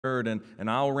third, and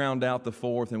I'll round out the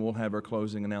fourth, and we'll have our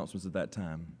closing announcements at that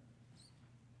time.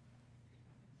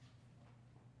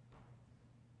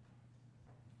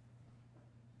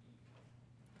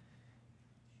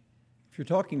 If you're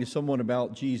talking to someone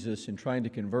about Jesus and trying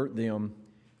to convert them,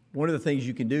 one of the things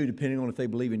you can do, depending on if they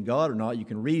believe in God or not, you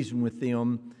can reason with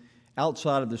them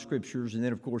outside of the Scriptures, and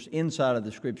then, of course, inside of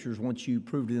the Scriptures once you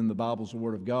prove to them the Bible's the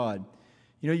Word of God.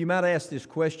 You know, you might ask this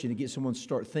question to get someone to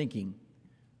start thinking.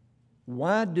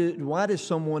 Why does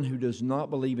someone who does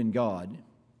not believe in God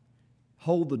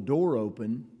hold the door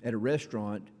open at a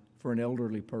restaurant for an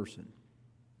elderly person?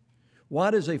 Why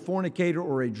does a fornicator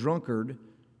or a drunkard,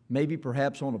 maybe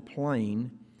perhaps on a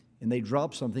plane, and they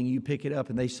drop something, you pick it up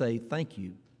and they say, thank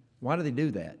you? Why do they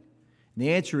do that? And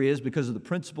the answer is because of the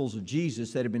principles of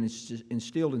Jesus that have been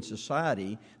instilled in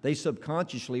society. They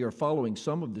subconsciously are following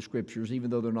some of the Scriptures, even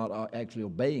though they're not actually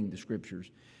obeying the Scriptures.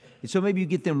 And so maybe you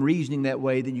get them reasoning that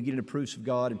way, then you get into proofs of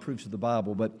God and proofs of the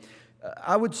Bible. But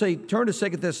I would say turn to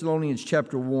 2 Thessalonians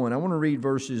chapter 1. I want to read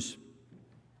verses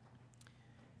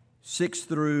 6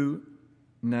 through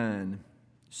 9.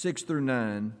 6 through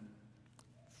 9.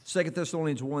 2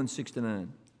 Thessalonians 1, 6 to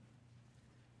 9.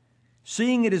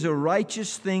 Seeing it is a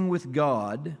righteous thing with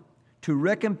God to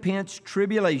recompense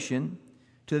tribulation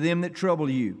to them that trouble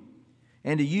you,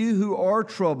 and to you who are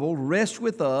troubled, rest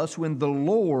with us when the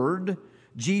Lord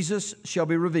Jesus shall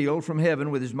be revealed from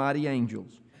heaven with his mighty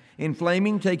angels, in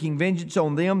flaming, taking vengeance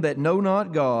on them that know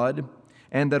not God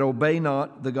and that obey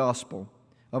not the gospel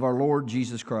of our Lord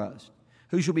Jesus Christ,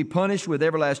 who shall be punished with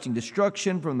everlasting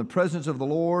destruction from the presence of the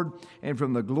Lord and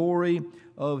from the glory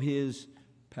of his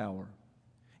power.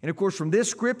 And of course, from this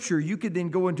scripture, you could then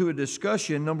go into a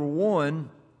discussion, number one,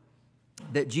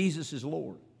 that Jesus is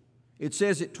Lord. It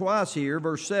says it twice here,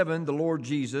 verse 7, the Lord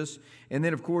Jesus, and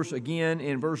then, of course, again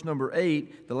in verse number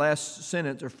 8, the last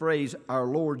sentence or phrase, our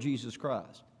Lord Jesus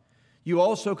Christ. You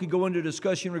also could go into a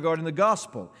discussion regarding the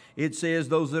gospel. It says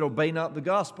those that obey not the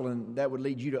gospel, and that would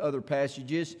lead you to other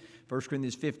passages. 1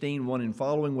 Corinthians 15, 1 and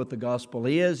following, what the gospel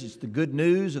is. It's the good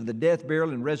news of the death, burial,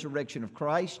 and resurrection of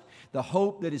Christ. The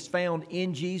hope that is found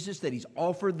in Jesus, that he's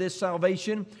offered this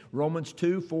salvation. Romans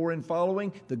 2, 4 and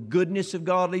following. The goodness of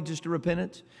God leads us to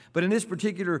repentance. But in this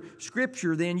particular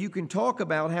scripture, then, you can talk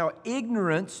about how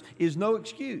ignorance is no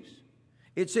excuse.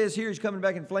 It says here he's coming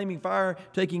back in flaming fire,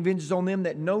 taking vengeance on them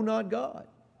that know not God.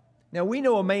 Now, we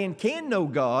know a man can know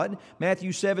God.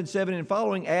 Matthew 7, 7 and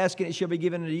following, ask and it shall be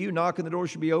given unto you, knock and the door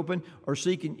shall be open, or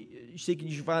seek and you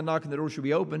shall find, knock and the door shall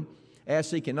be open, ask,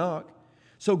 seek, and knock.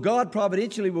 So God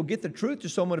providentially will get the truth to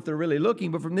someone if they're really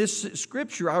looking. But from this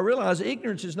scripture, I realize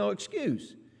ignorance is no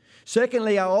excuse.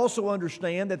 Secondly, I also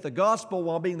understand that the gospel,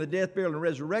 while being the death, burial, and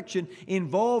resurrection,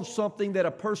 involves something that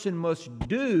a person must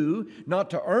do,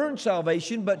 not to earn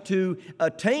salvation, but to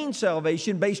attain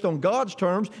salvation based on God's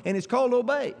terms, and it's called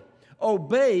obey.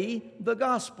 Obey the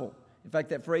gospel. In fact,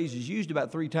 that phrase is used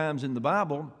about 3 times in the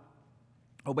Bible.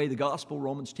 Obey the gospel,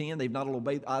 Romans 10, they've not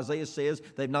obeyed, Isaiah says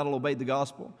they've not obeyed the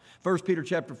gospel. 1 Peter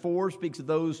chapter 4 speaks of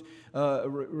those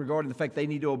regarding the fact they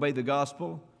need to obey the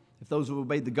gospel. If those who have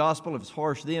obeyed the gospel, if it's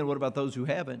harsh then, what about those who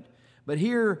haven't? But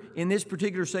here in this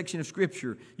particular section of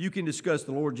Scripture, you can discuss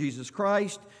the Lord Jesus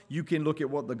Christ. You can look at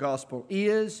what the gospel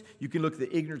is. You can look at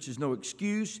the ignorance is no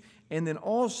excuse. And then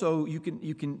also you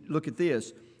can look at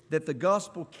this, that the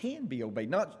gospel can be obeyed.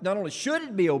 Not only should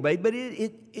it be obeyed, but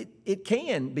it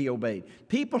can be obeyed.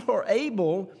 People are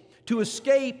able to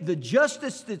escape the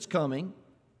justice that's coming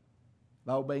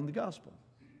by obeying the gospel.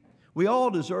 We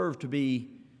all deserve to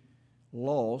be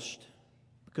lost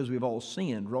because we've all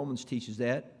sinned. Romans teaches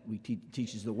that.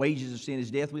 Teaches the wages of sin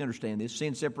is death. We understand this.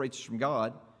 Sin separates us from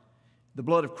God. The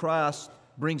blood of Christ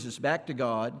brings us back to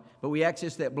God, but we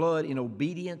access that blood in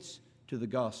obedience to the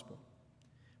gospel.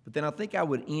 But then I think I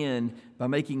would end by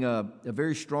making a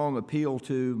very strong appeal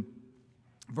to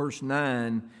verse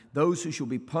 9, those who shall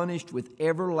be punished with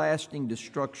everlasting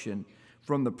destruction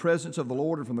from the presence of the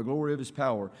Lord and from the glory of his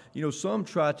power. You know, some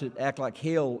try to act like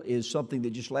hell is something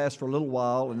that just lasts for a little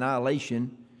while,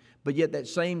 annihilation, but yet that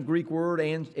same Greek word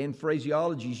and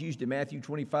phraseology is used in Matthew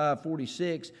 25,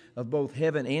 46 of both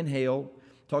heaven and hell.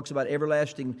 Talks about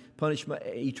everlasting punishment,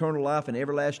 eternal life and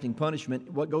everlasting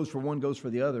punishment. What goes for one goes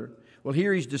for the other. Well,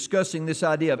 here he's discussing this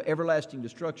idea of everlasting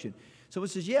destruction. So it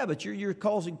says, yeah, but you're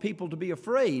causing people to be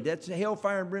afraid. That's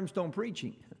hellfire and brimstone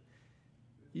preaching.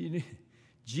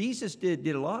 Jesus did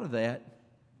a lot of that.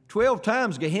 12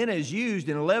 times Gehenna is used,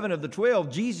 and 11 of the 12,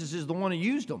 Jesus is the one who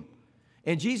used them.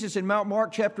 And Jesus in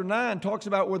Mark chapter 9 talks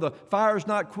about where the fire is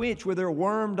not quenched, where their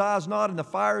worm dies not and the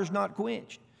fire is not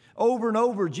quenched. Over and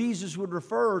over, Jesus would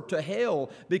refer to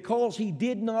hell because he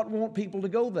did not want people to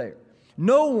go there.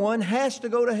 No one has to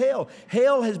go to hell.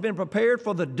 Hell has been prepared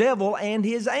for the devil and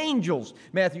his angels,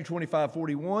 Matthew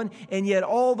 25:41. And yet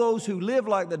all those who live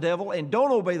like the devil and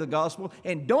don't obey the gospel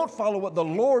and don't follow what the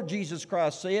Lord Jesus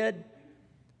Christ said,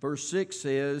 verse 6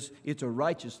 says, it's a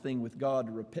righteous thing with God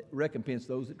to recompense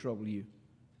those that trouble you.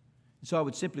 So I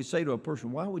would simply say to a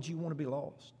person, why would you want to be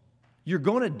lost? You're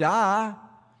going to die.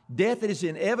 Death is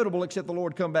inevitable except the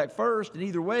Lord come back first. And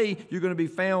either way, you're going to be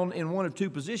found in one of two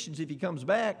positions if He comes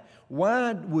back.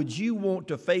 Why would you want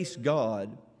to face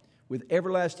God with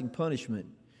everlasting punishment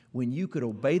when you could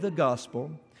obey the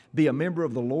gospel, be a member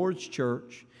of the Lord's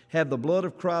church, have the blood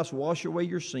of Christ wash away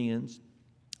your sins,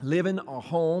 live in a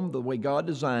home the way God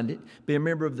designed it, be a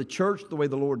member of the church the way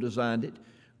the Lord designed it,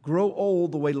 grow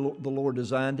old the way the Lord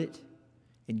designed it,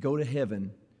 and go to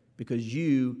heaven because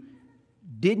you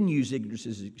didn't use ignorance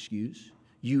as an excuse.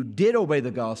 You did obey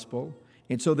the gospel.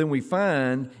 And so then we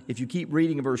find, if you keep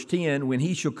reading in verse 10, when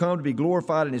He shall come to be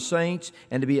glorified in His saints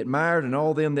and to be admired in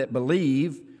all them that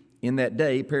believe in that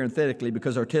day, parenthetically,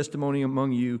 because our testimony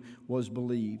among you was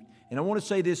believed. And I want to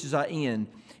say this as I end.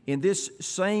 In this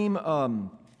same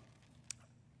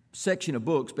section of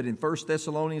books, but in 1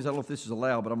 Thessalonians, I don't know if this is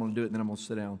allowed, but I'm going to do it and then I'm going to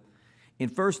sit down. In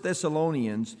 1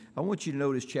 Thessalonians, I want you to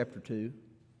notice chapter 2.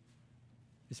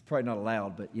 It's probably not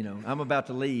allowed, but, I'm about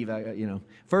to leave,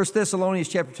 1 Thessalonians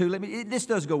chapter 2, this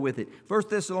does go with it. 1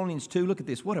 Thessalonians 2, look at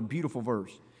this. What a beautiful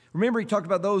verse. Remember, he talked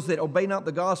about those that obey not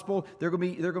the gospel. They're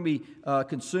going to be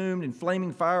consumed in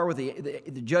flaming fire with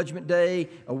the judgment day,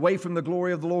 away from the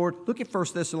glory of the Lord. Look at 1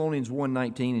 Thessalonians 1,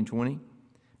 19 and 20.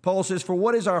 Paul says, for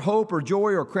what is our hope or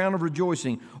joy or crown of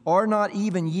rejoicing? Are not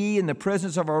even ye in the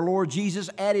presence of our Lord Jesus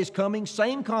at His coming?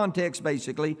 Same context,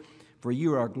 basically. For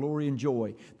you are our glory and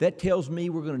joy. That tells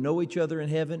me we're going to know each other in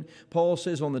heaven. Paul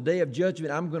says on the day of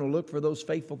judgment, I'm going to look for those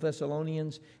faithful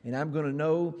Thessalonians, and I'm going to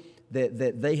know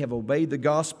that they have obeyed the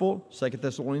gospel, 2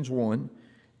 Thessalonians 1.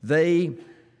 They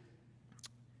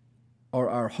are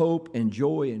our hope and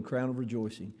joy and crown of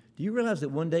rejoicing. Do you realize that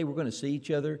one day we're going to see each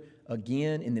other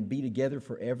again and then be together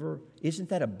forever? Isn't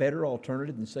that a better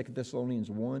alternative than 2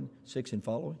 Thessalonians 1, 6 and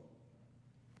following?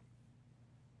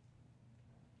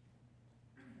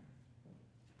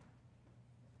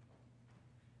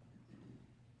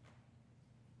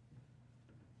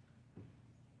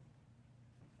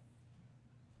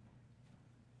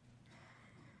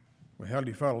 Well, how do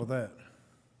you follow that?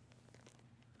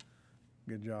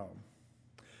 Good job.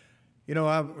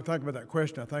 I think about that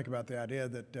question. I think about the idea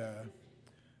that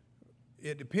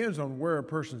it depends on where a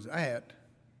person's at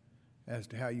as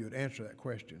to how you would answer that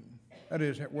question. That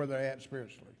is, where they're at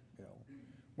spiritually.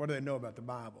 What do they know about the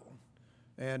Bible?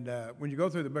 And when you go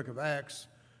through the book of Acts,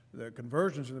 the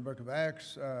conversions in the book of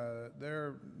Acts,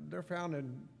 they're found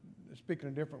in speaking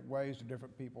in different ways to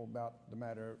different people about the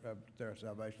matter of their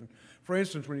salvation. For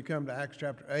instance, when you come to Acts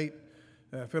chapter 8,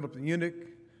 Philip the eunuch,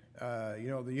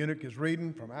 the eunuch is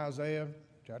reading from Isaiah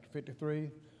chapter 53,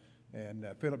 and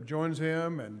Philip joins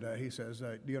him, and he says,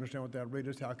 do you understand what thou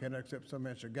readest? How can I accept some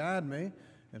man should guide me?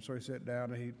 And so he sat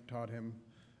down and he taught him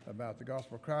about the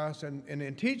gospel of Christ. And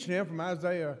in teaching him from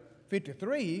Isaiah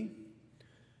 53,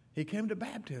 he came to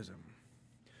baptism.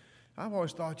 I've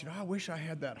always thought, I wish I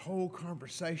had that whole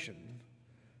conversation.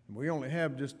 We only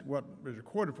have just what is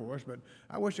recorded for us, but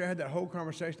I wish I had that whole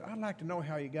conversation. I'd like to know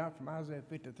how you got from Isaiah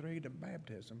 53 to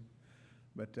baptism.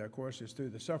 But, of course, it's through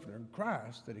the suffering of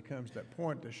Christ that he comes to that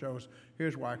point that shows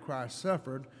here's why Christ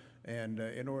suffered, and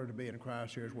in order to be in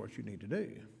Christ, here's what you need to do.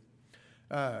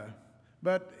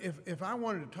 But if I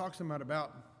wanted to talk to somebody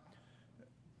about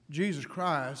Jesus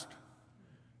Christ,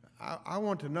 I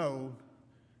want to know,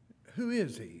 who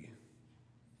is He?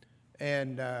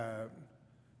 And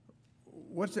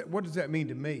what does that mean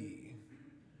to me?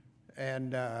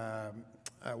 And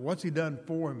what's He done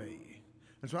for me?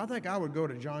 And so I think I would go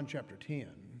to John chapter 10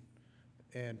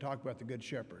 and talk about the Good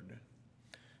Shepherd.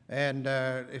 And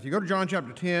if you go to John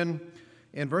chapter 10,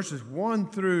 in verses 1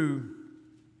 through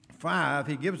 5,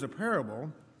 he gives a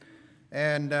parable.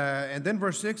 And then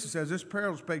verse 6, it says, this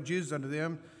parable spake Jesus unto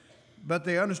them, but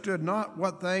they understood not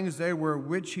what things they were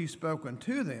which he spoke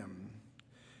unto them.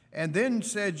 And then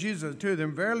said Jesus to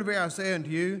them, verily, verily, I say unto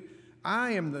you,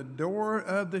 I am the door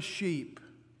of the sheep.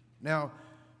 Now,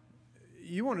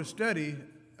 you want to study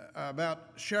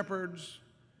about shepherds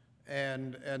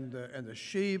and the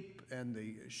sheep and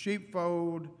the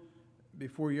sheepfold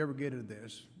before you ever get into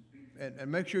this.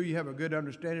 And make sure you have a good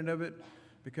understanding of it,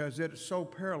 because it is so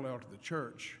parallel to the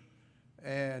church.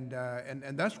 And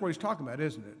that's what he's talking about,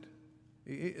 isn't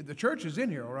it? The church is in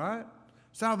here, all right?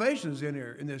 Salvation is in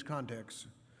here in this context.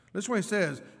 This is what he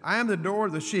says, I am the door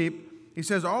of the sheep. He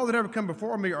says, all that ever come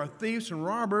before me are thieves and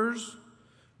robbers,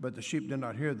 but the sheep did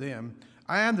not hear them.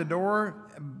 I am the door.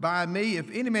 By me,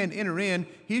 if any man enter in,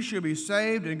 he shall be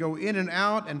saved and go in and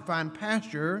out and find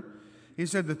pasture. He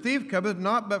said, the thief cometh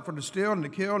not but for to steal and to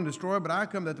kill and destroy, but I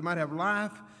come that they might have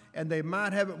life and they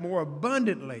might have it more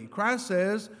abundantly. Christ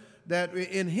says that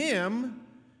in him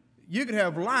you can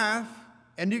have life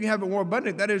and you can have it more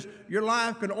abundantly. That is, your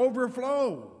life can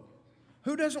overflow.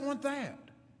 Who doesn't want that?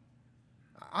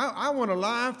 I want a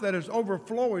life that is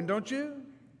overflowing, don't you?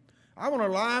 I want a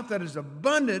life that is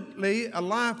abundantly a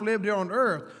life lived here on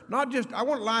earth. Not just, I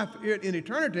want life in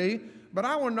eternity, but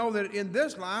I want to know that in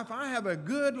this life I have a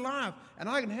good life, and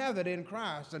I can have that in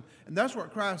Christ. And that's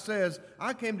what Christ says.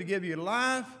 I came to give you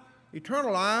life,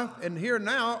 eternal life, and here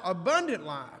now, abundant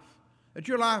life, that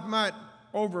your life might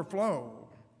overflow.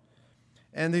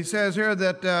 And he says here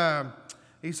that,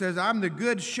 he says, I'm the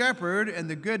good shepherd, and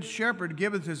the good shepherd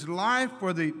giveth his life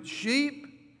for the sheep.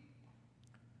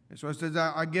 And so it says,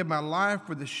 I give my life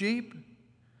for the sheep.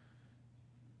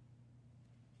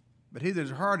 But he that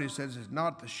is hard, he says, is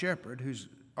not the shepherd, whose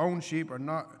own sheep are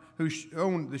not, whose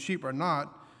own the sheep are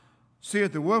not.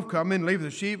 Seeth the wolf come in, leaveth the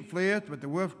sheep, fleeth, but the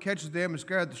wolf catches them and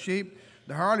scareth the sheep.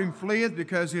 The hireling fleeth,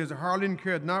 because he is a hireling,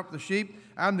 careth not for the sheep.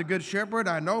 I am the good shepherd,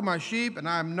 I know my sheep, and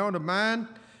I am known of mine.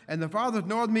 And the Father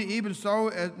knoweth me, even so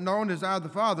as known as I the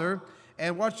Father.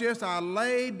 And watch this, I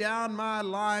lay down my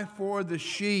life for the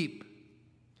sheep.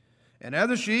 And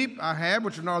other sheep I have,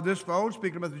 which are not of this fold,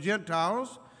 speaking about the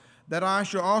Gentiles, that I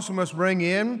shall also must bring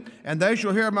in, and they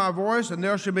shall hear my voice, and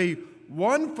there shall be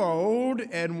one fold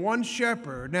and one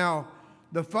shepherd. Now,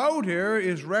 the fold here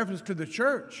is reference to the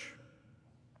church.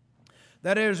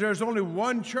 That is, there's only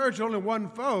one church, only one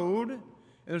fold, and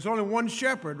there's only one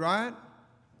shepherd, right?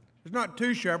 There's not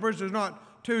two shepherds, there's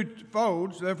not two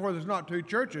folds, therefore there's not two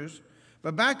churches.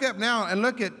 But back up now and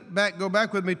go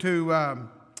back with me to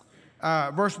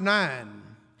verse 9.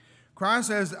 Christ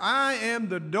says, I am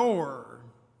the door.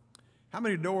 How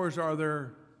many doors are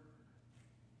there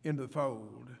into the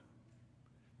fold?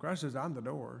 Christ says, I'm the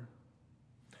door.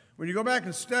 When you go back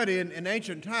and study in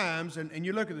ancient times and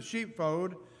you look at the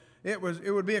sheepfold, it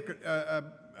would be a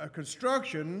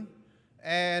construction,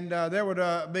 and there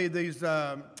would be these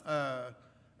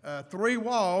 3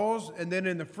 walls, and then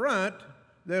in the front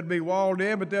they'd be walled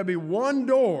in, but there'd be one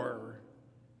door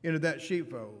into that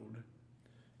sheepfold.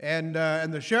 And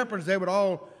the shepherds, they would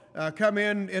all come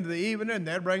into the evening, and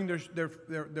they'd bring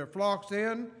their flocks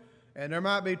in, and there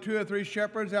might be 2 or 3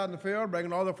 shepherds out in the field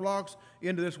bringing all the flocks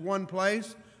into this one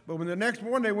place. But when the next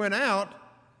morning they went out,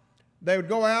 they would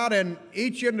go out, and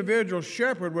each individual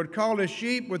shepherd would call his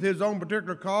sheep with his own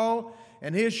particular call,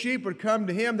 and his sheep would come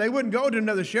to him. They wouldn't go to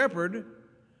another shepherd.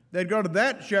 They'd go to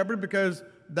that shepherd because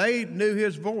they knew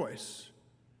his voice,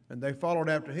 and they followed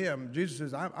after him. Jesus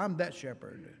says, I'm that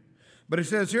shepherd. But he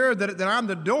says here that I'm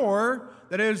the door.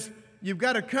 That is, you've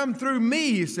got to come through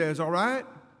me, he says, all right?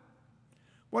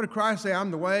 What did Christ say?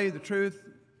 I'm the way, the truth.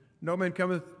 No man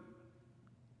cometh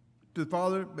to the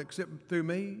Father except through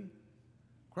me.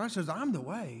 Christ says, I'm the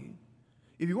way.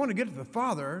 If you want to get to the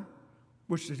Father,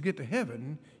 which is to get to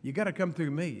heaven, you got to come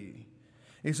through me.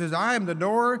 He says, I am the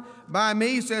door. By me,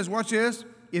 he says, watch this,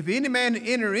 if any man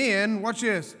enter in, watch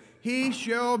this, he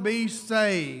shall be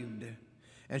saved,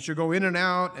 and shall go in and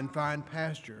out and find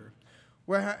pasture.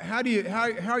 Well, how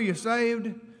are you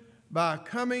saved? By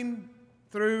coming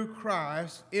through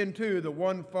Christ into the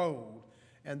one fold.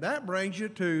 And that brings you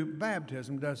to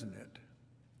baptism, doesn't it?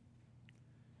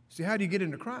 See, how do you get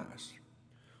into Christ?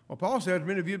 Well, Paul says,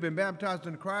 many of you have been baptized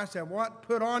into Christ, have what?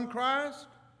 Put on Christ?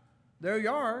 There you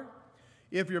are.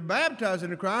 If you're baptized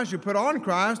into Christ, you put on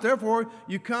Christ, therefore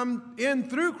you come in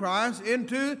through Christ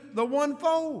into the one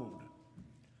fold.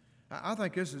 I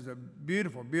think this is a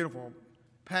beautiful, beautiful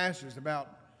passage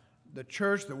about the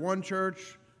church, the one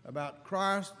church, about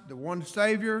Christ, the one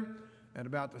Savior, and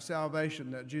about the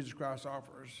salvation that Jesus Christ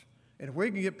offers. And if we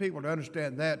can get people to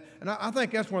understand that, and I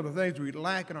think that's one of the things we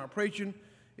lack in our preaching,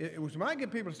 we might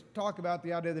get people to talk about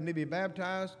the idea they need to be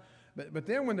baptized, but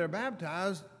then when they're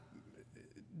baptized,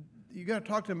 you got to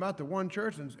talk to them about the one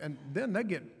church, and then they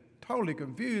get totally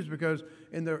confused because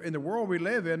in the world we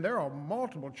live in, there are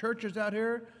multiple churches out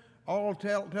here, all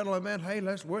telling them, man, hey,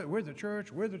 we're the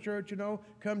church, you know,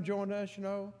 come join us, you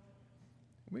know.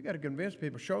 We got to convince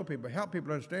people, show people, help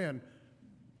people understand.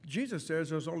 Jesus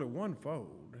says there's only one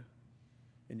fold,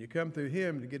 and you come through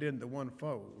him to get into the one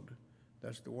fold.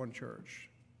 That's the one church.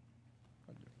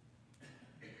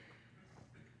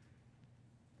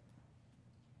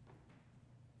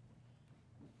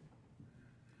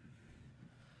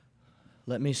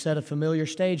 Let me set a familiar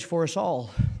stage for us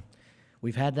all.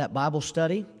 We've had that Bible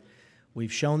study.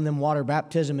 We've shown them water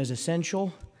baptism is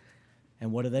essential.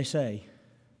 And what do they say?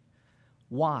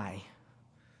 Why?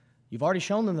 You've already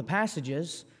shown them the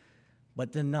passages,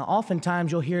 but then oftentimes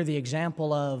you'll hear the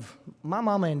example of, my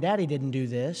mama and daddy didn't do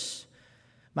this.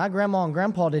 My grandma and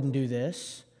grandpa didn't do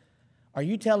this. Are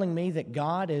you telling me that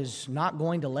God is not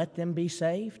going to let them be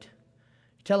saved?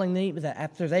 You're telling me that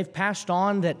after they've passed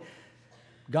on that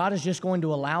God is just going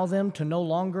to allow them to no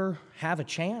longer have a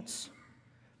chance?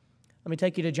 Let me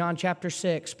take you to John chapter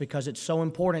 6 because it's so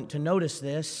important to notice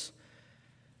this,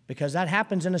 because that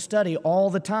happens in a study all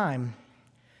the time.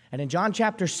 And in John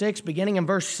chapter 6, beginning in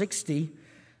verse 60,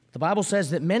 the Bible says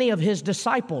that many of his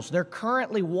disciples, they're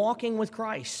currently walking with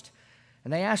Christ,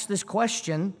 and they ask this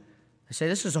question. They say,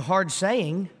 this is a hard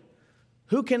saying.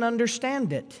 Who can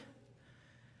understand it?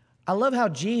 I love how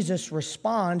Jesus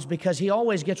responds because he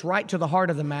always gets right to the heart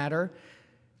of the matter.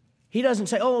 He doesn't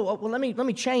say, oh, well, let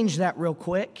me change that real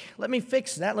quick. Let me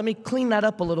fix that. Let me clean that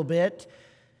up a little bit.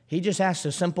 He just asks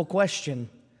a simple question.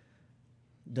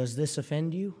 Does this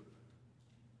offend you?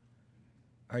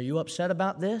 Are you upset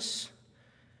about this?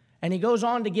 And he goes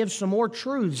on to give some more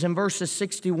truths in verses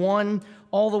 61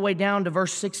 all the way down to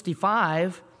verse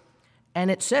 65.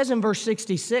 And it says in verse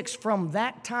 66, from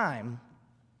that time,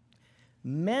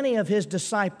 many of his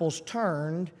disciples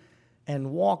turned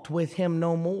and walked with him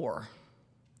no more.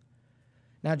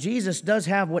 Now, Jesus does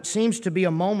have what seems to be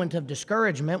a moment of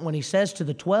discouragement when he says to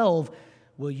the 12,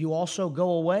 will you also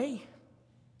go away?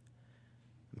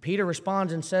 And Peter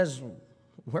responds and says,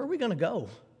 where are we going to go?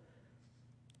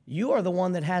 You are the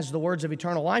one that has the words of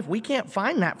eternal life. We can't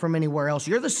find that from anywhere else.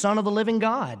 You're the Son of the living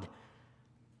God.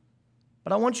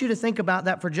 But I want you to think about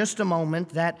that for just a moment,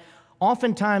 that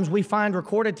oftentimes we find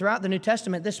recorded throughout the New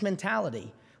Testament this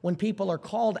mentality when people are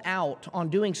called out on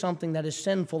doing something that is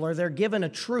sinful or they're given a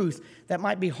truth that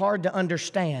might be hard to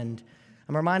understand.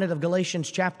 I'm reminded of Galatians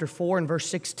chapter 4 and verse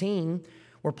 16,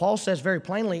 where Paul says very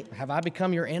plainly, have I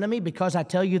become your enemy because I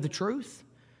tell you the truth?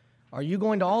 Are you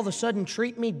going to all of a sudden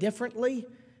treat me differently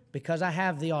because I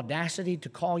have the audacity to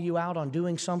call you out on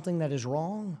doing something that is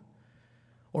wrong?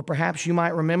 Or perhaps you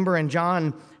might remember in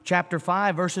John chapter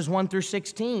 5, verses 1 through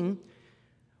 16,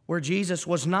 where Jesus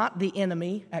was not the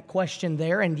enemy at question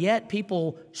there, and yet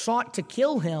people sought to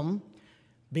kill him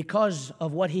because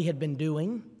of what he had been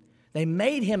doing. They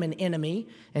made him an enemy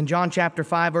in John chapter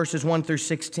 5, verses 1 through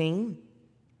 16.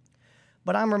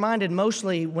 But I'm reminded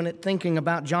mostly when thinking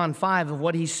about John 5 of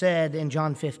what he said in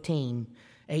John 15,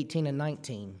 18 and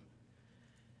 19.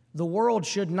 The world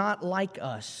should not like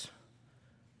us.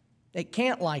 It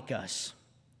can't like us.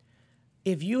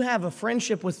 If you have a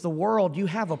friendship with the world, you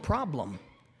have a problem.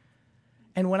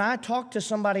 And when I talk to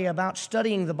somebody about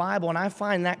studying the Bible and I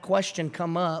find that question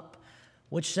come up,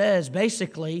 which says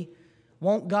basically,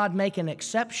 won't God make an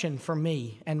exception for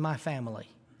me and my family?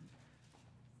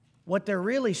 What they're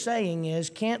really saying is,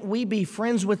 can't we be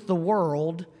friends with the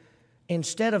world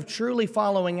instead of truly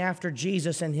following after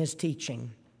Jesus and his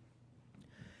teaching?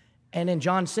 And in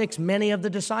John 6, many of the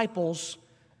disciples,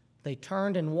 they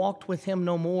turned and walked with him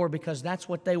no more because that's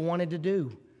what they wanted to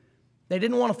do. They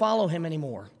didn't want to follow him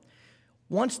anymore.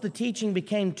 Once the teaching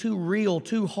became too real,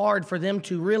 too hard for them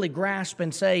to really grasp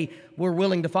and say, we're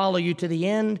willing to follow you to the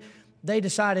end, they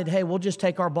decided, hey, we'll just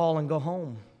take our ball and go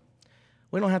home.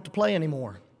 We don't have to play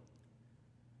anymore.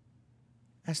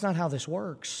 That's not how this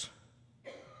works.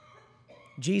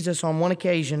 Jesus, on one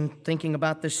occasion, thinking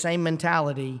about this same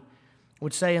mentality,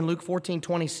 would say in Luke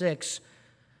 14:26,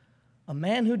 a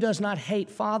man who does not hate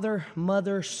father,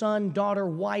 mother, son, daughter,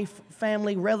 wife,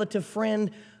 family, relative, friend,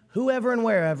 whoever and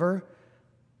wherever,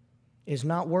 is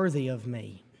not worthy of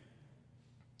me.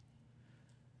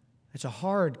 It's a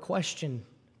hard question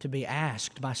to be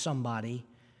asked by somebody.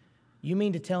 You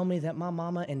mean to tell me that my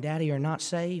mama and daddy are not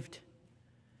saved?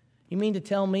 You mean to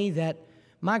tell me that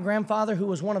my grandfather, who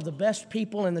was one of the best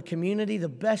people in the community, the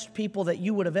best people that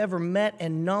you would have ever met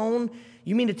and known,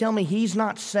 you mean to tell me he's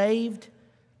not saved?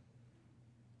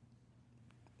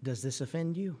 Does this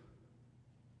offend you?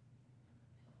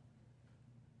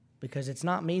 Because it's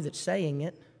not me that's saying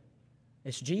it.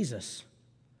 It's Jesus.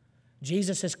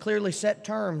 Jesus has clearly set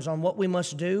terms on what we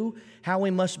must do, how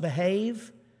we must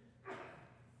behave.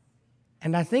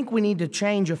 And I think we need to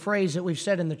change a phrase that we've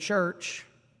said in the church.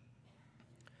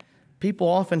 People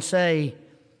often say,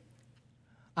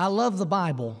 I love the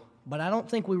Bible, but I don't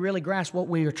think we really grasp what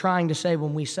we are trying to say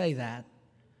when we say that.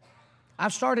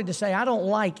 I've started to say, I don't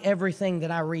like everything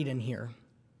that I read in here.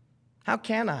 How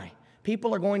can I?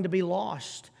 People are going to be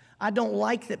lost. I don't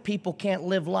like that people can't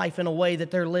live life in a way that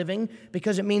they're living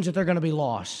because it means that they're going to be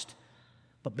lost.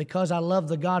 But because I love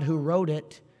the God who wrote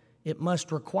it, it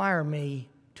must require me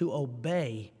to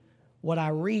obey what I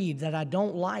read that I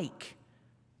don't like,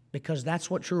 because that's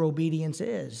what true obedience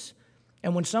is.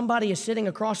 And when somebody is sitting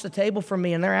across the table from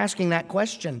me and they're asking that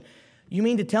question, you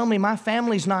mean to tell me my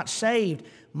family's not saved?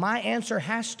 My answer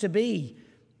has to be,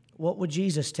 what would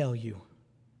Jesus tell you?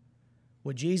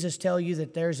 Would Jesus tell you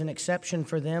that there's an exception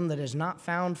for them that is not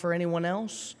found for anyone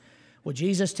else? Would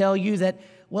Jesus tell you that,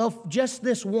 well, just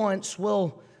this once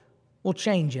we'll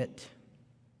change it?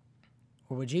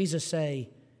 Or would Jesus say,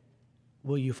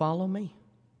 will you follow me?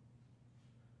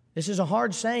 This is a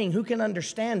hard saying. Who can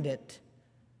understand it?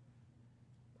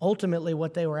 Ultimately,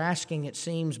 what they were asking, it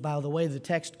seems, by the way the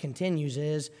text continues,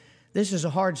 is this is a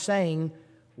hard saying.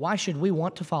 Why should we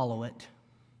want to follow it?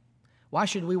 Why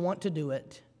should we want to do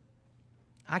it?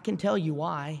 I can tell you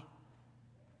why.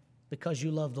 Because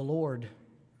you love the Lord.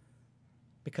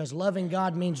 Because loving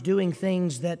God means doing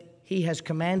things that He has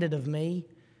commanded of me,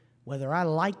 whether I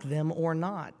like them or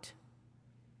not.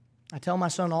 I tell my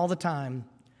son all the time,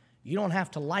 you don't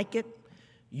have to like it,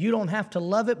 you don't have to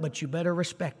love it, but you better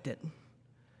respect it.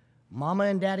 Mama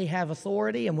and Daddy have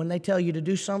authority, and when they tell you to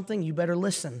do something, you better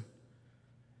listen.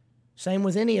 Same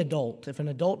with any adult. If an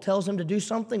adult tells him to do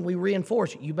something, we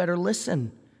reinforce it. You better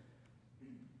listen.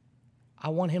 I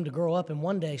want him to grow up and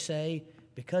one day say,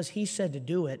 because he said to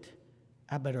do it,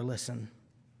 I better listen.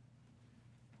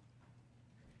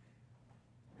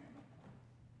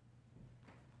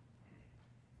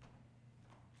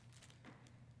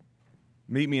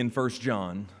 Meet me in 1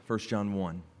 John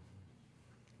 1.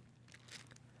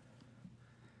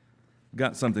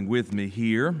 Got something with me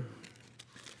here.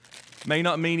 May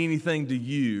not mean anything to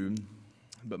you,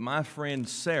 but my friend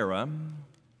Sarah,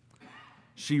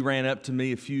 she ran up to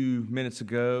me a few minutes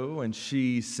ago and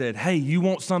she said, hey, you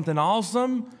want something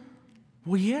awesome?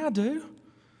 Well, yeah, I do.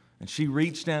 And she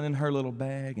reached down in her little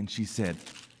bag and she said,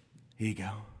 here you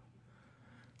go.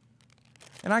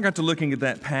 And I got to looking at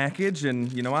that package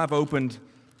and,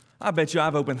 I bet you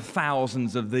I've opened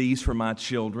thousands of these for my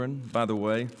children. By the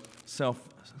way,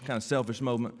 kind of selfish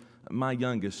moment. My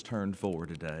youngest turned 4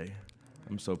 today.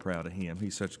 I'm so proud of him.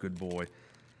 He's such a good boy.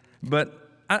 But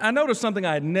I noticed something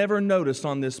I had never noticed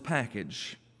on this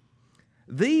package.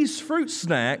 These fruit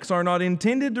snacks are not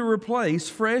intended to replace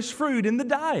fresh fruit in the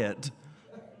diet.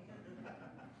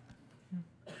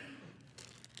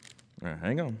 All right,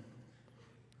 hang on.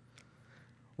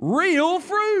 Real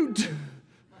fruit.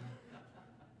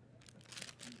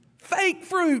 Fake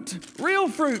fruit. Real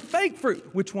fruit. Fake fruit.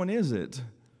 Which one is it?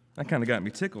 That kind of got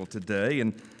me tickled today.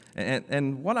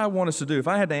 And what I want us to do, if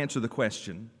I had to answer the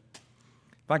question,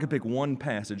 if I could pick one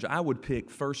passage, I would pick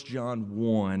 1 John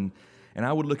 1, and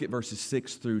I would look at verses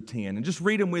 6 through 10. And just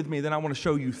read them with me, then I want to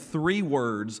show you 3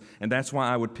 words, and that's why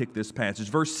I would pick this passage.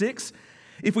 Verse 6,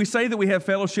 if we say that we have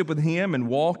fellowship with Him and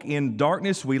walk in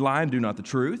darkness, we lie and do not the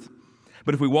truth.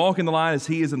 But if we walk in the light as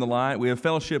He is in the light, we have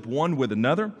fellowship one with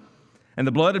another. And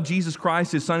the blood of Jesus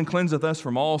Christ, His Son, cleanseth us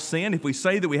from all sin. If we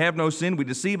say that we have no sin, we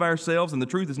deceive ourselves, and the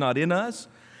truth is not in us.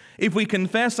 If we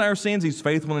confess our sins, He's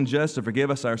faithful and just to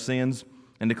forgive us our sins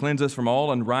and to cleanse us from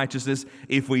all unrighteousness.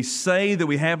 If we say that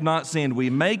we have not sinned, we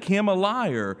make Him a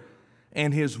liar,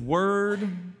 and His word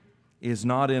is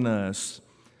not in us.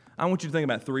 I want you to think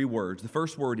about 3 words. The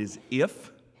first word is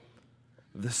if.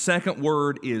 The second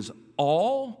word is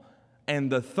all.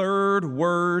 And the third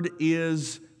word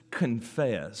is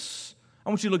confess. I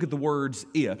want you to look at the words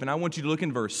if, and I want you to look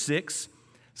in verse 6,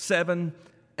 7,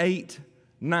 8,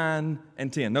 9,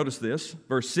 and 10. Notice this.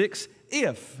 Verse 6,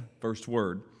 if, first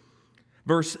word.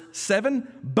 Verse 7,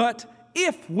 but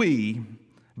if we.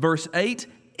 Verse 8,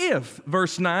 if.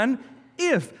 Verse 9,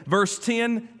 if. Verse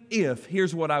 10, if.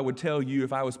 Here's what I would tell you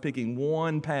if I was picking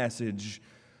one passage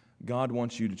God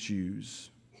wants you to choose.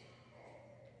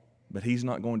 But He's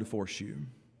not going to force you.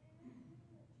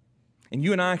 And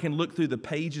you and I can look through the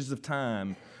pages of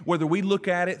time, whether we look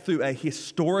at it through a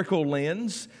historical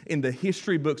lens in the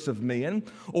history books of men,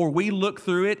 or we look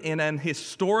through it in an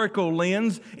historical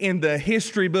lens in the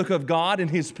history book of God and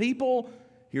His people.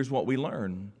 Here's what we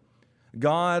learn.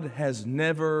 God has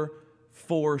never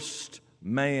forced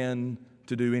man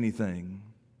to do anything.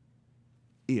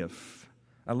 If.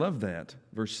 I love that.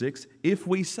 Verse 6, if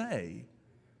we say.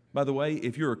 By the way,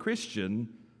 if you're a Christian,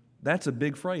 that's a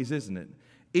big phrase, isn't it?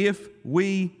 If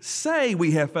we say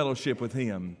we have fellowship with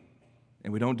Him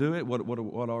and we don't do it,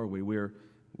 what are we?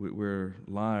 We're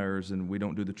liars and we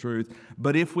don't do the truth.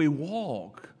 But if we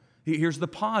walk, here's the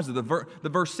positive. The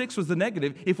verse 6 was the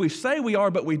negative. If we say we are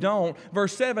but we don't.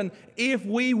 Verse 7, if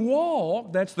we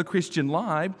walk, that's the Christian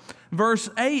life. Verse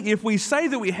 8, if we say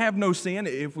that we have no sin,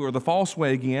 if we're the false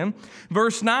way again.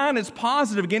 Verse 9, it's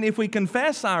positive again, if we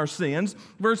confess our sins.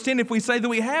 Verse 10, if we say that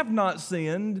we have not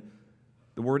sinned.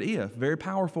 The word if, very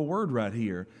powerful word right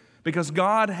here. Because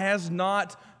God has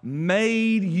not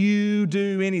made you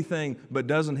do anything, but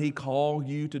doesn't He call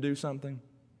you to do something?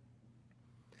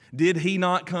 Did He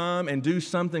not come and do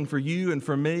something for you and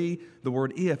for me? The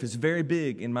word if is very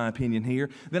big in my opinion here.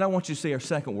 Then I want you to see our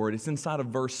second word. It's inside of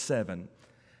verse 7.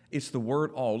 It's the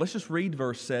word all. Let's just read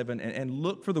verse 7 and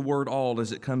look for the word all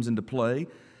as it comes into play.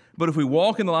 But if we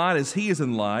walk in the light as He is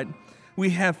in the light,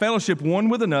 we have fellowship one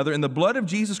with another, and the blood of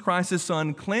Jesus Christ His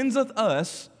Son cleanseth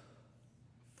us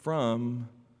from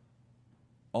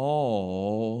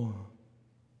all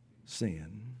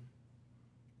sin.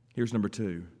 Here's number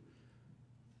 2.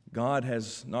 God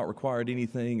has not required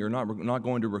anything or not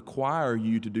going to require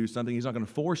you to do something. He's not going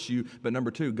to force you. But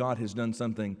number 2, God has done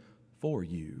something for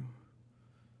you.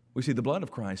 We see the blood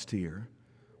of Christ here.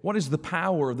 What is the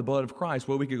power of the blood of Christ?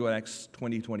 Well, we could go to Acts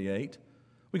 20:28.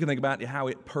 We can think about how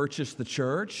it purchased the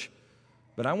church.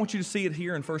 But I want you to see it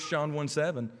here in 1 John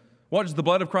 1:7. What does the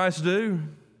blood of Christ do?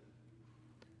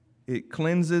 It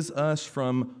cleanses us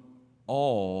from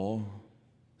all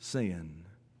sin.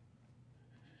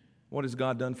 What has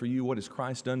God done for you? What has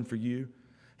Christ done for you?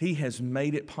 He has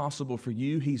made it possible for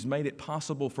you. He's made it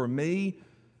possible for me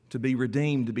to be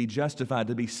redeemed, to be justified,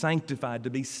 to be sanctified, to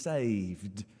be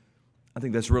saved. I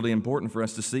think that's really important for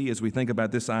us to see as we think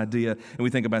about this idea and we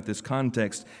think about this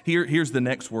context. Here's the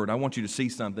next word. I want you to see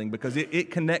something because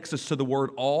it connects us to the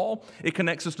word all. It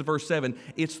connects us to verse 7.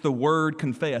 It's the word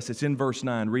confess. It's in verse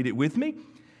 9. Read it with me.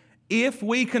 If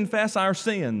we confess our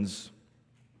sins,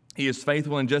 He is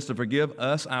faithful and just to forgive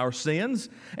us our sins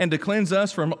and to cleanse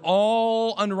us from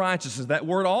all unrighteousness. That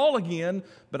word all again,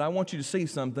 but I want you to see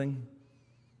something.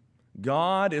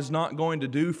 God is not going to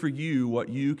do for you what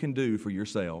you can do for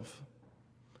yourself.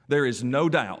 There is no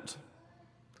doubt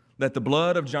that the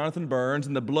blood of Jonathan Burns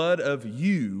and the blood of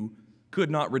you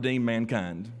could not redeem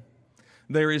mankind.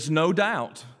 There is no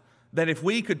doubt that if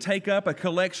we could take up a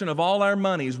collection of all our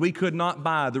monies, we could not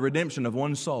buy the redemption of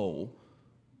one soul.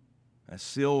 As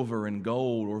silver and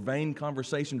gold or vain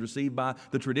conversations received by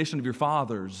the tradition of your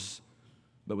fathers,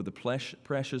 but with the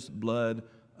precious blood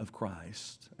of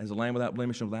Christ, as a lamb without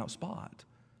blemish and without spot.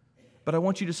 But I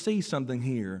want you to see something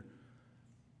here.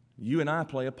 You and I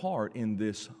play a part in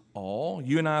this all.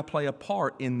 You and I play a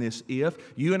part in this if.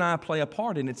 You and I play a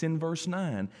part, and it's in verse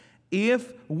 9.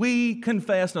 If we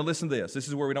confess, now listen to this. This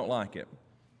is where we don't like it.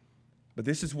 But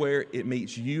this is where it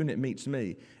meets you and it meets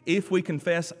me. If we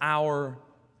confess our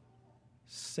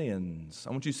sins.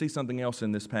 I want you to see something else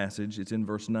in this passage. It's in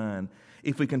verse 9.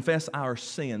 If we confess our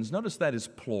sins, notice that is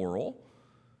plural.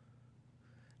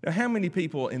 Now, how many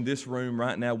people in this room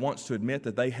right now wants to admit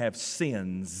that they have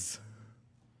sins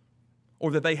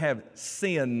or that they have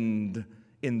sinned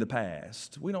in the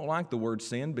past? We don't like the word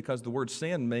sin because the word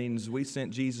sin means we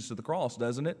sent Jesus to the cross,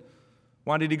 doesn't it?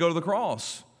 Why did He go to the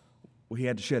cross? Well, He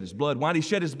had to shed His blood. Why did He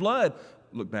shed His blood?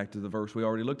 Look back to the verse we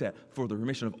already looked at. For the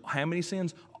remission of how many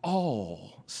sins?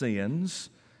 All sins.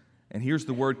 And here's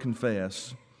the word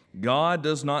confess. God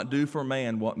does not do for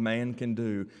man what man can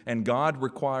do. And God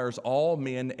requires all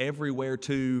men everywhere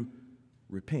to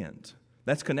repent.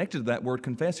 That's connected to that word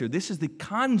confess here. This is the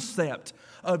concept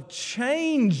of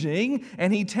changing.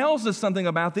 And He tells us something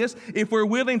about this. If we're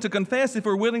willing to confess, if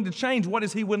we're willing to change, what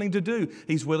is He willing to do?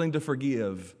 He's willing to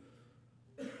forgive.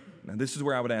 Now, this is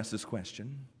where I would ask this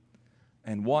question.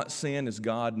 And what sin is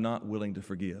God not willing to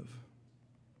forgive?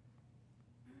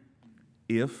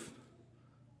 If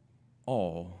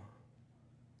all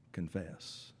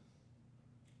confess.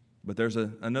 But there's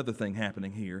another thing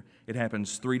happening here. It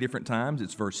happens 3 different times.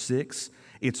 It's verse 6,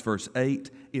 it's verse 8,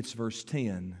 it's verse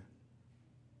 10.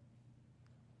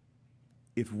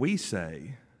 If we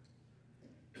say,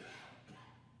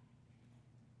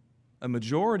 a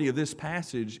majority of this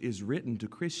passage is written to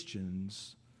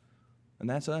Christians, and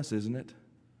that's us, isn't it?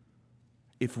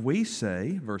 If we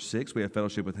say, verse 6, we have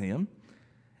fellowship with Him.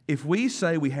 If we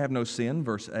say we have no sin,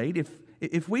 verse 8,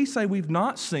 if we say we've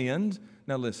not sinned,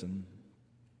 now listen,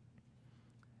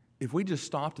 if we just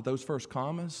stopped at those first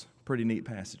commas, pretty neat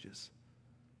passages.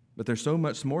 But there's so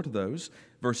much more to those.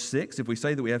 Verse 6, if we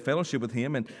say that we have fellowship with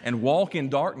Him and walk in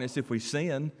darkness if we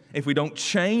sin, if we don't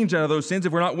change out of those sins,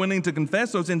 if we're not willing to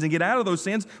confess those sins and get out of those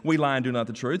sins, we lie and do not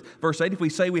the truth. Verse 8, if we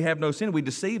say we have no sin, we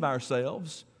deceive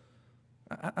ourselves.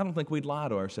 I don't think we'd lie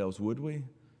to ourselves, would we?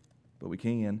 But we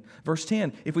can. Verse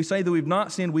 10, if we say that we've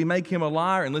not sinned, we make Him a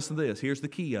liar. And listen to this. Here's the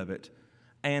key of it.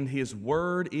 And His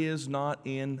word is not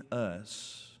in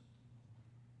us.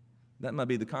 That might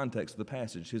be the context of the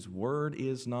passage. His word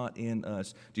is not in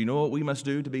us. Do you know what we must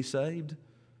do to be saved?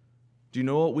 Do you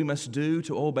know what we must do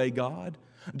to obey God?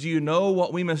 Do you know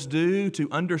what we must do to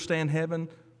understand heaven?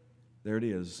 There it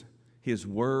is. His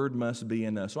word must be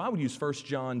in us. So I would use 1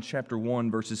 John chapter 1,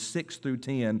 verses 6 through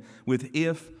 10 with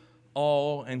if,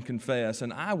 all, and confess.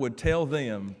 And I would tell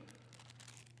them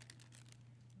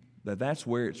that that's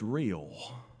where it's real.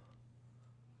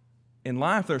 In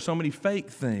life, there are so many fake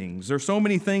things. There are so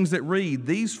many things that read.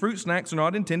 These fruit snacks are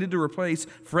not intended to replace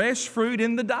fresh fruit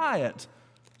in the diet.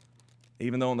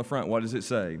 Even though on the front, what does it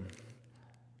say?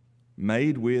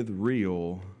 Made with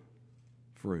real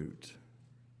fruit.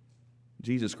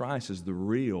 Jesus Christ is the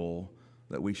real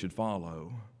that we should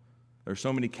follow. There are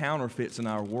so many counterfeits in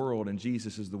our world, and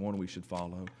Jesus is the one we should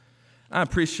follow. I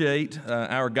appreciate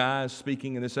our guys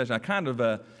speaking in this session.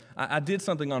 I did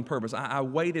something on purpose. I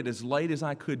waited as late as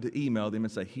I could to email them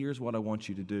and say, here's what I want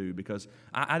you to do, because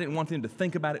I didn't want them to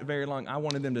think about it very long. I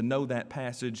wanted them to know that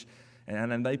passage,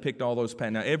 and they picked all those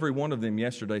passages. Now, every one of them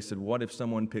yesterday said, what if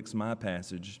someone picks my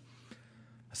passage?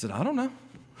 I said, I don't know.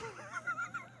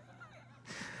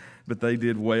 But they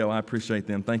did well. I appreciate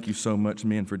them. Thank you so much,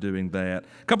 men, for doing that.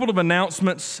 A couple of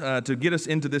announcements to get us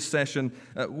into this session.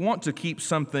 Want to keep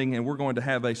something, and we're going to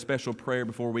have a special prayer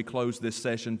before we close this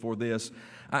session for this.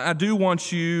 I do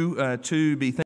want you to be thinking